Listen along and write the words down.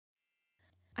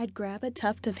I'd grab a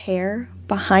tuft of hair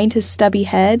behind his stubby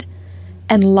head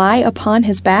and lie upon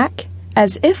his back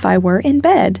as if I were in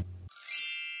bed.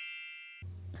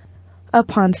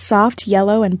 Upon soft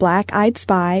yellow and black I'd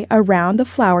spy around the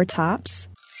flower tops.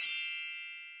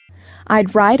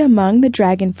 I'd ride among the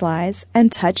dragonflies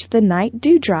and touch the night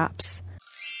dewdrops.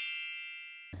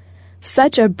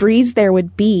 Such a breeze there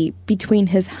would be between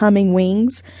his humming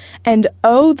wings, and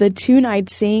oh, the tune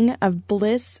I'd sing of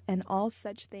bliss and all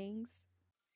such things.